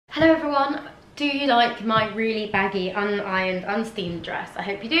Hello everyone, do you like my really baggy, unironed, unsteamed dress? I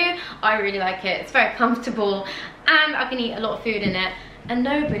hope you do. I really like it. It's very comfortable and I can eat a lot of food in it and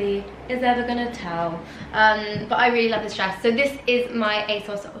nobody is ever gonna tell. But I really love this dress. So this is my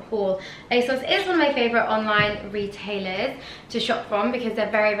ASOS haul. ASOS is one of my favorite online retailers to shop from because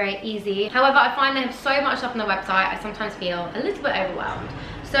they're very, very easy. However, I find they have so much stuff on their website, I sometimes feel a little bit overwhelmed.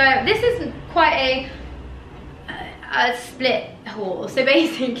 So this is quite a split haul. So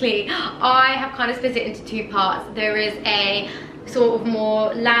basically I have kind of split it into two parts. There is a sort of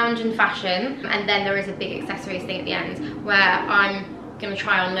more lounge and fashion, and then there is a big accessories thing at the end where I'm gonna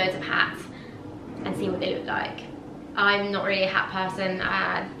try on loads of hats and see what they look like. I'm not really a hat person.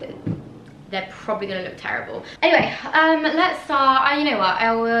 They're probably gonna look terrible. Anyway, let's start. You know what,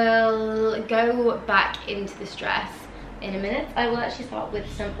 I will go back into this dress in a minute. I will actually start with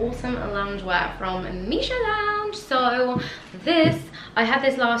some awesome loungewear from Misha Lounge. So this, I had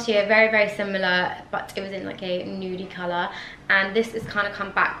this last year, very, very similar, but it was in like a nudie color. And this is kind of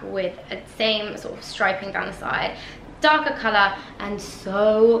come back with a same sort of striping down the side, darker color, and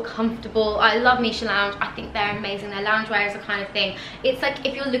so comfortable. I love Misha Lounge. I think they're amazing. Their loungewear is the kind of thing, it's like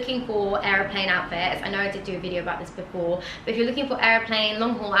if you're looking for aeroplane outfits, I know I did do a video about this before, but if you're looking for aeroplane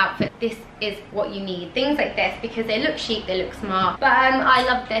long haul outfit, this is what you need. Things like this, because they look chic, they look smart. But I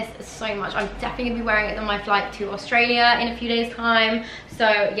love this so much. I'm definitely gonna be wearing it on my flight to Australia in a few days time.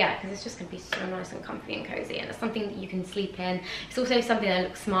 So yeah, because it's just gonna be so nice and comfy and cozy, and it's something that you can sleep in. It's also something that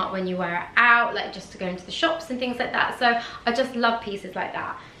looks smart when you wear it out, like just to go into the shops and things like that. So I just love pieces like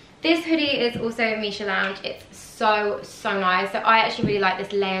that. This hoodie is also Misha Lounge. It's so nice. So I actually really like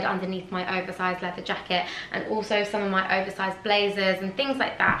this layered underneath my oversized leather jacket, and also some of my oversized blazers and things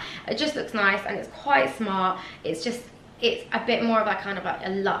like that. It just looks nice and it's quite smart. It's a bit more of a kind of like a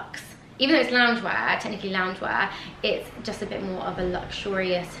luxe. Even though it's loungewear, technically loungewear, it's just a bit more of a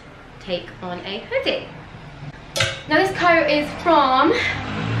luxurious take on a hoodie. Now this coat is from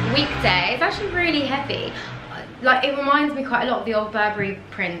Weekday. It's actually really heavy. Like, it reminds me quite a lot of the old Burberry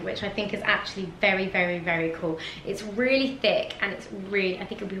print, which I think is actually very, very, very cool. It's really thick and it's really, I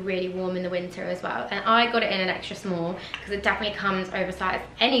think it'll be really warm in the winter as well. And I got it in an extra small because it definitely comes oversized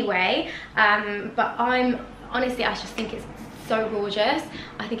anyway. But honestly, I just think it's so gorgeous.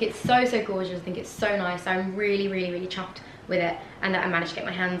 I think it's so gorgeous. I think it's so nice. I'm really, really, really chuffed with it, and that I managed to get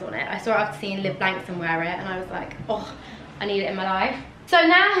my hands on it. I saw it after seeing Liv Blankson wear it and I was like, oh, I need it in my life. So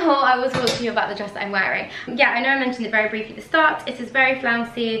now I will talk to you about the dress that I'm wearing. Yeah, I know I mentioned it very briefly at the start. It is very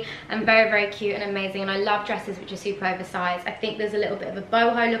flouncy and very, very cute and amazing, and I love dresses which are super oversized. I think there's a little bit of a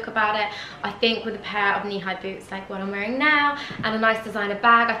boho look about it. I think with a pair of knee-high boots like what I'm wearing now and a nice designer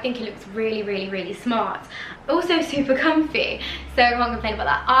bag, I think it looks really, really, really smart. Also super comfy, so I can't complain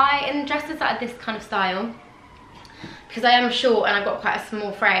about that. In dresses that are this kind of style, because I am short and I've got quite a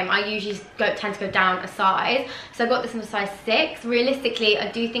small frame, I usually tend to go down a size. So I got this in a size 6. Realistically, I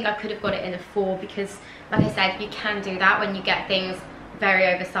do think I could have got it in a 4 because, like I said, you can do that when you get things very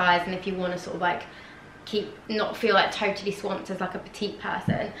oversized, and if you want to sort of like not feel like totally swamped as like a petite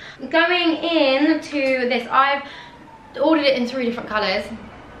person. Going into this, I've ordered it in 3 different colours.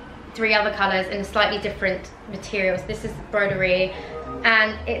 3 other colours in slightly different materials. This is broderie,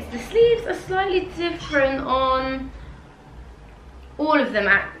 and the sleeves are slightly different on all of them.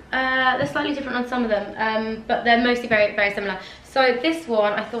 They're slightly different on some of them, but they're mostly very, very similar. So this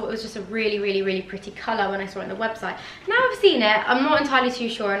one, I thought it was just a really, really, really pretty colour when I saw it on the website. Now I've seen it, I'm not entirely too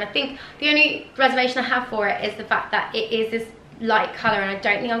sure, and I think the only reservation I have for it is the fact that it is this light colour, and I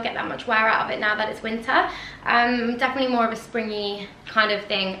don't think I'll get that much wear out of it now that it's winter. Definitely more of a springy kind of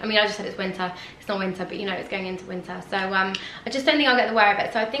thing. I mean, I just said it's winter. It's not winter, but you know, it's going into winter. So I just don't think I'll get the wear of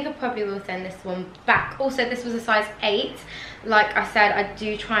it. So I think I probably will send this one back. Also, this was a size 8. Like I said, I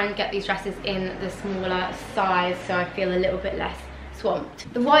do try and get these dresses in the smaller size, so I feel a little bit less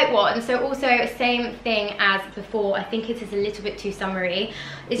swamped. The white one, so also same thing as before. I think it is a little bit too summery.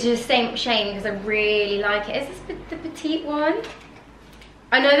 It's just same shame because I really like it. Is this the petite one?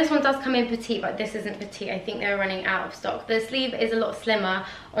 I know this one does come in petite, but this isn't petite. I think they're running out of stock. The sleeve is a lot slimmer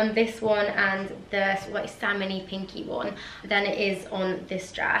on this one and the sort of like salmon-y pinky one than it is on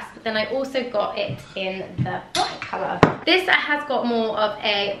this dress. But then I also got it in the white colour. This has got more of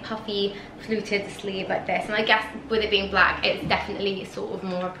a puffy fluted sleeve like this, and I guess with it being black, it's definitely sort of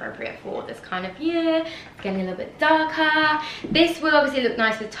more appropriate for this kind of year. It's getting a little bit darker. This will obviously look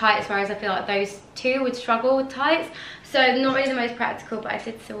nice with tights, whereas I feel like those two would struggle with tights. So not really the most practical, but I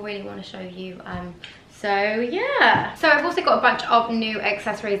did still really want to show you. So yeah. So I've also got a bunch of new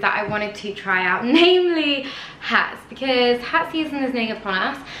accessories that I wanted to try out, namely hats, because hats season is near upon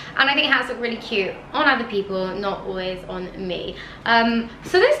us, and I think hats look really cute on other people, not always on me.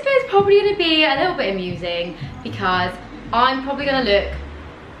 So this bit is probably going to be a little bit amusing because I'm probably going to look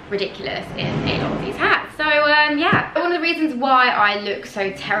ridiculous in a lot of these hats. So yeah, one of the reasons why I look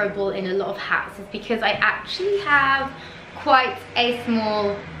so terrible in a lot of hats is because I actually have quite a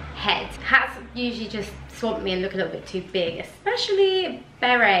small head. Hats usually just swamp me and look a little bit too big, especially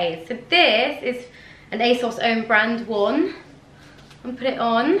berets. So this is an ASOS own brand one. And put it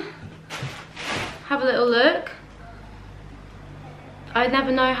on, have a little look. I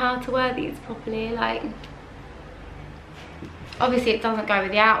never know how to wear these properly, like obviously it doesn't go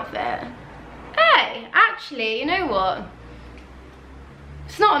with the outfit. Hey, actually, you know what?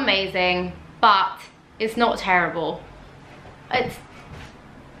 It's not amazing, but it's not terrible. It's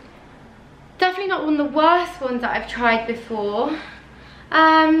definitely not one of the worst ones that I've tried before.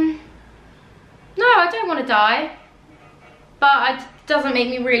 No, I don't want to die, but it doesn't make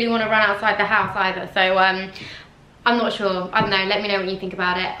me really want to run outside the house either. So I'm not sure. I don't know. Let me know what you think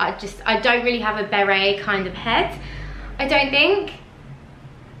about it. I don't really have a beret kind of head, I don't think.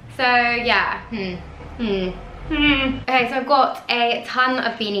 So yeah. Okay, so I've got a ton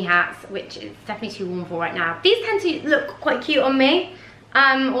of beanie hats, which is definitely too warm for right now. These tend to look quite cute on me.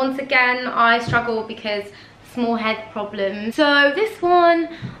 Once again, I struggle because small head problem. So this one,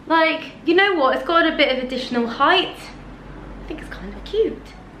 like, you know what? It's got a bit of additional height. I think it's kind of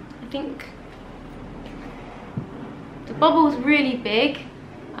cute. I think the bubble's really big.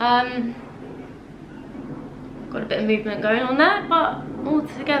 Got a bit of movement going on there, but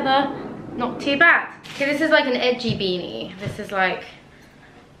altogether, not too bad. Okay, this is like an edgy beanie. This is like,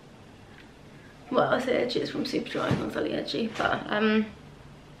 well, I say edgy, it's from Superdry, it's not really edgy, but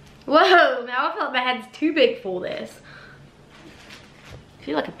whoa, now I feel like my head's too big for this. I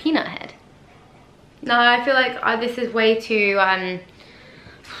feel like a peanut head. No, I feel like this is way too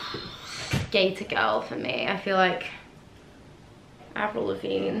gator girl for me. I feel like Avril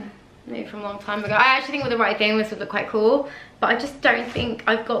Lavigne, maybe from a long time ago. I actually think with the right thing this would look quite cool, but I just don't think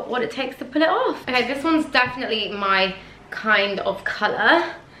I've got what it takes to pull it off. Okay, this one's definitely my kind of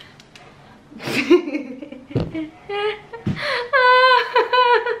colour.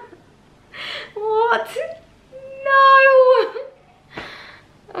 What? No!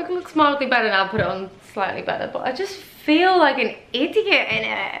 I can look smartly better now, put it on slightly better, but I just feel like an idiot in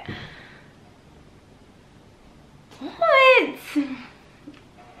it. What?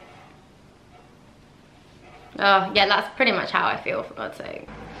 Oh, yeah, that's pretty much how I feel, for God's sake.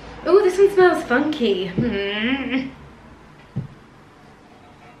 Oh, this one smells funky.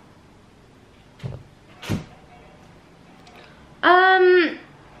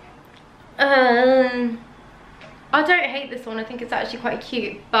 I don't hate this one. I think it's actually quite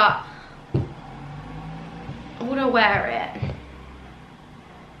cute, but would I wear it?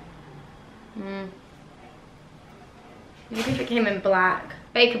 Maybe if it came in black.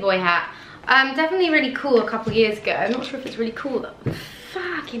 Baker Boy hat. Definitely really cool a couple years ago. I'm not sure if it's really cool though.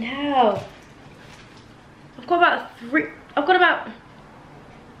 Fucking hell. I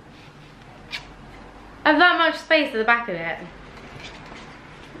have that much space at the back of it.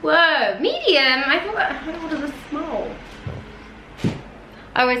 Whoa, medium? I thought I ordered a small.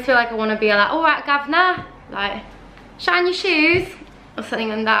 I always feel like I want to be like, all right, governor, like, shine your shoes or something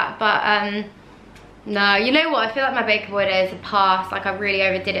like that. But no, you know what? I feel like my Baker Boy days have passed. Like I really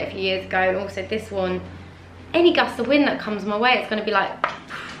overdid it a few years ago. And also this one, any gust of wind that comes my way, it's going to be like,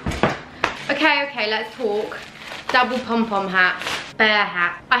 okay, let's talk. Double pom-pom hat. Bear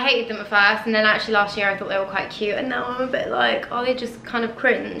hat. I hated them at first, and then actually last year I thought they were quite cute, and now I'm a bit like, are they just kind of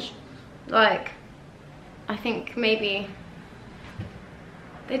cringe? Like, I think maybe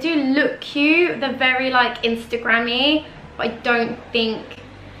they do look cute. They're very like Instagrammy, but I don't think,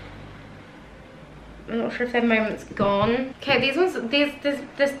 I'm not sure if their moment's gone. Okay, these ones,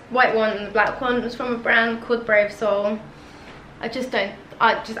 this white one and the black one was from a brand called Brave Soul. This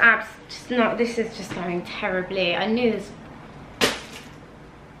is just going terribly. I knew this.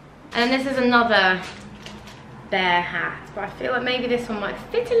 And this is another bear hat, but I feel like maybe this one might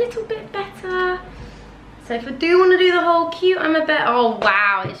fit a little bit better. So if I do want to do the whole cute, I'm a bit, oh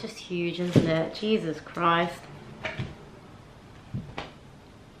wow, it's just huge, isn't it? Jesus Christ.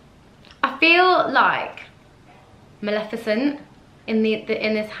 I feel like Maleficent in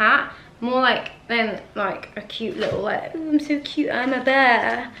this hat, more like than like a cute little like, ooh, I'm so cute, I'm a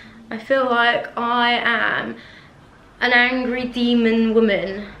bear. I feel like I am an angry demon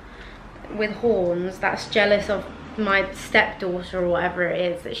woman with horns that's jealous of my stepdaughter or whatever it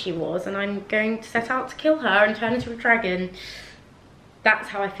is that she was, and I'm going to set out to kill her and turn into a dragon. That's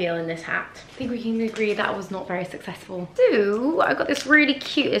how I feel in this hat. I think we can agree that was not very successful. So I got this really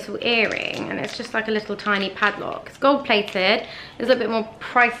cute little earring, and it's just like a little tiny padlock. It's gold plated. It's a little bit more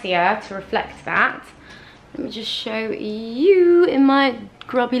pricier to reflect that. Let me just show you in my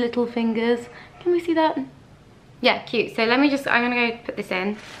grubby little fingers. Can we see that? Yeah, cute. So let me just, I'm gonna go put this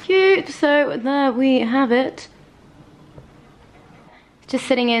in. Cute, so there we have it. It's just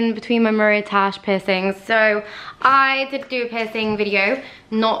sitting in between my Maria Tash piercings. So I did do a piercing video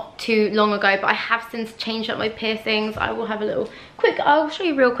not too long ago, but I have since changed up my piercings. I will have a little quick, I'll show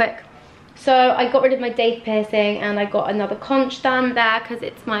you real quick. So I got rid of my Dave piercing and I got another conch done there because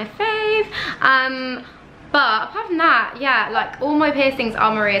it's my fave. But apart from that, yeah, like all my piercings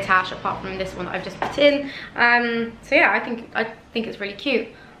are Maria Tash apart from this one that I've just put in. So yeah, I think it's really cute.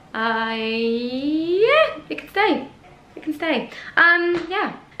 Yeah, it can stay. It can stay.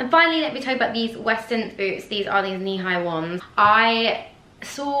 Yeah. And finally, let me tell you about these Western boots. These are these knee-high ones. I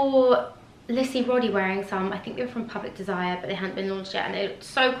saw Lissy Roddy wearing some. I think they were from Public Desire, but they hadn't been launched yet, and they looked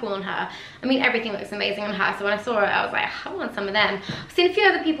so cool on her. I mean, everything looks amazing on her, so when I saw it, I was like, I want some of them. I've seen a few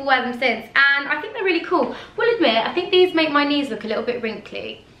other people wear them since, and I think they're really cool. Will admit, I think these make my knees look a little bit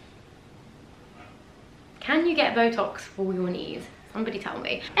wrinkly. Can you get Botox for your knees? Somebody tell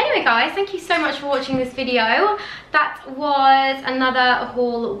me. Anyway guys, thank you so much for watching this video. That was another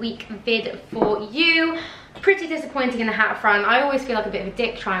haul week vid for you. Pretty disappointing in the hat front. I always feel like a bit of a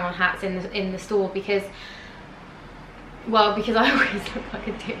dick trying on hats in the store because, well, because I always look like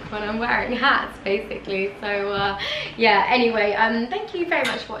a dick when I'm wearing hats, basically. So yeah, anyway, thank you very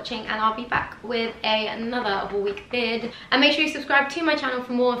much for watching, and I'll be back with another haul week vid. And make sure you subscribe to my channel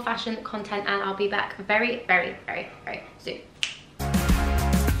for more fashion content, and I'll be back very, very, very, very soon.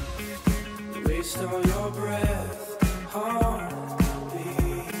 Waste all your breath,